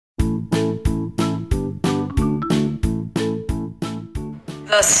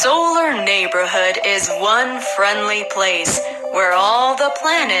The solar neighborhood is one friendly place where all the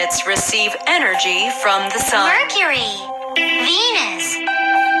planets receive energy from the sun. Mercury, Venus,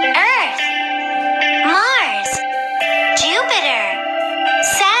 Earth, Mars, Jupiter,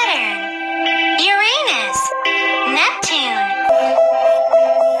 Saturn, Uranus, Neptune.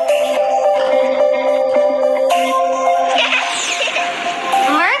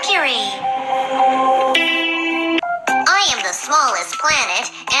 Mercury. I am the smallest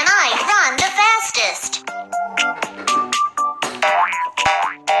planet, and I run the fastest.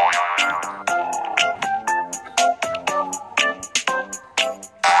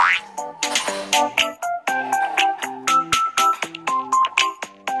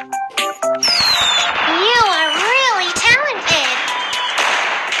 You are really talented.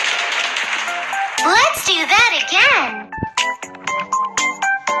 Let's do that again.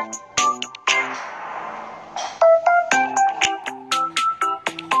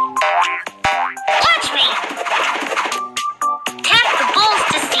 Watch me! Tap the balls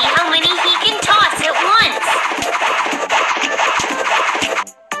to see how many he can toss at once.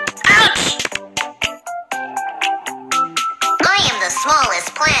 Ouch! I am the smallest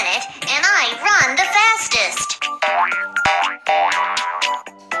planet, and I run the fastest.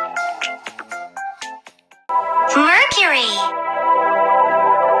 Mercury.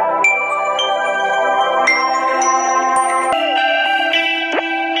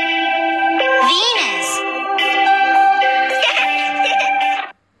 Venus.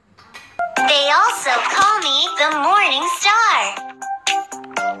 They also call me the morning star.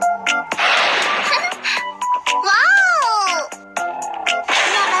 Wow!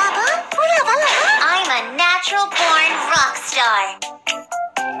 I'm a natural-born rock star.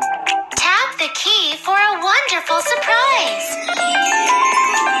 Tap the key for a wonderful surprise.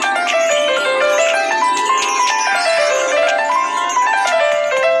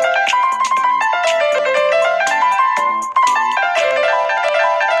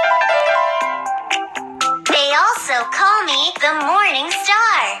 They also call me the morning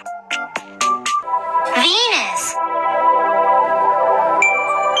star. Venus.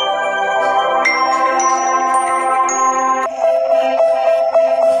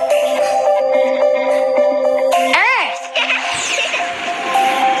 Earth.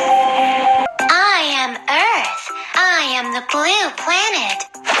 I am Earth. I am the blue planet.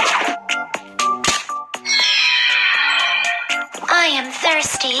 I am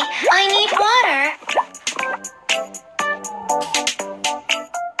thirsty. I need water.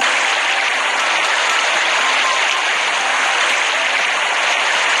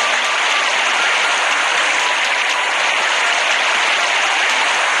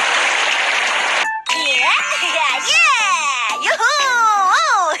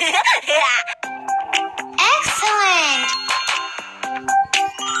 Excellent!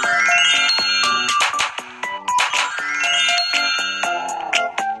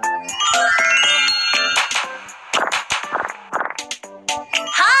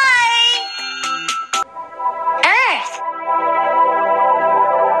 Hi! Earth.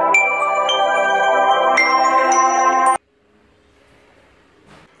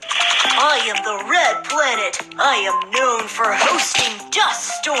 I am the red planet. I am known for hosting dust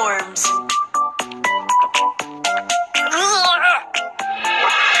storms.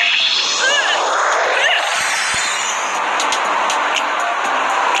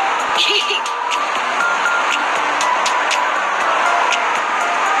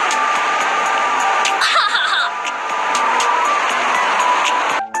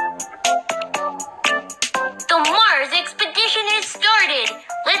 The Mars expedition has started.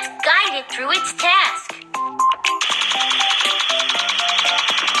 Let's guide it through its task.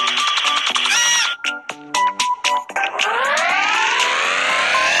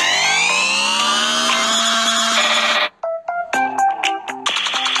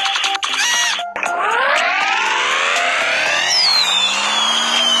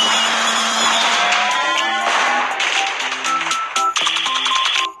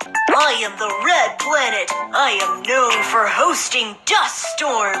 I am the red planet. I am known for hosting dust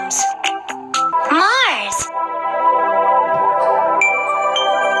storms. Mars.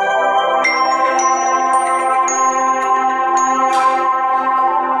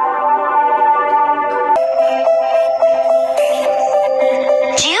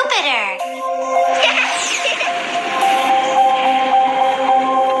 Jupiter.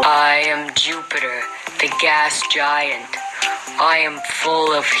 I am Jupiter, the gas giant. I am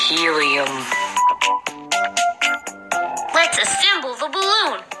full of helium. Let's assemble the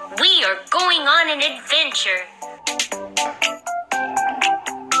balloon. We are going on an adventure.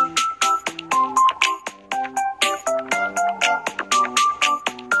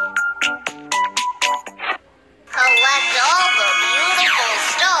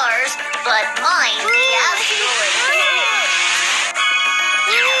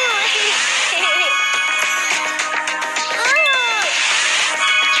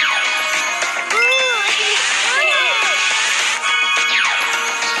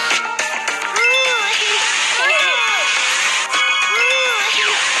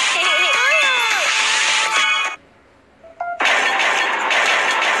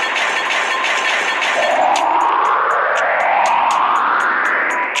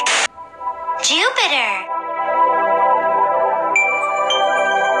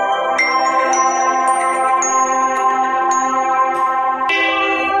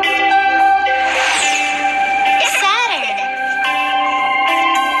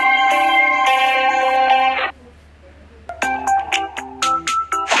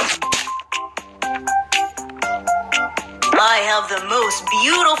 I have the most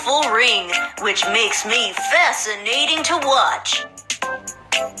beautiful ring, which makes me fascinating to watch.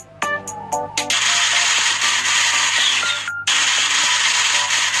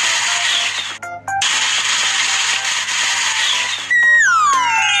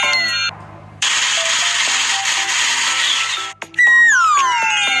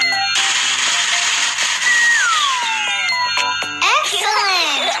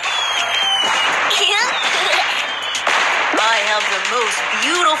 Most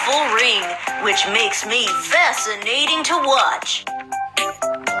beautiful ring, which makes me fascinating to watch.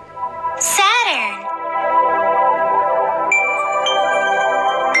 Saturn.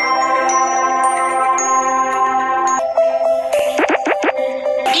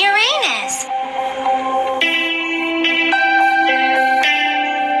 Uranus.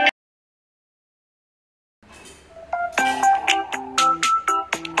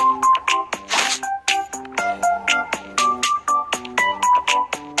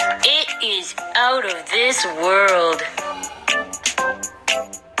 Out of this world.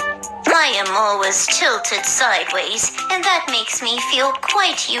 I am always tilted sideways, and that makes me feel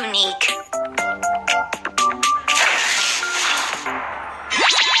quite unique.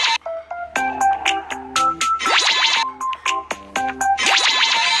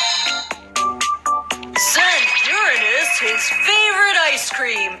 Send Uranus his favorite ice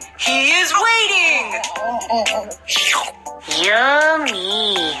cream. He is waiting.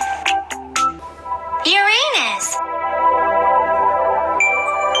 Yummy. Uranus.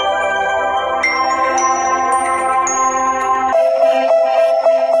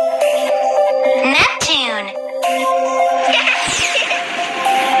 Neptune.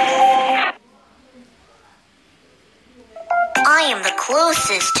 I am the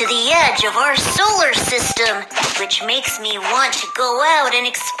closest to the edge of our solar system, which makes me want to go out and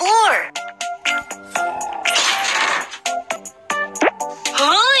explore.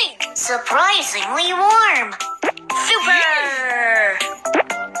 Surprisingly warm. Super!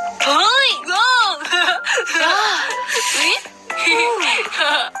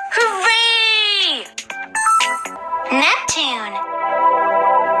 Hooray! Neptune.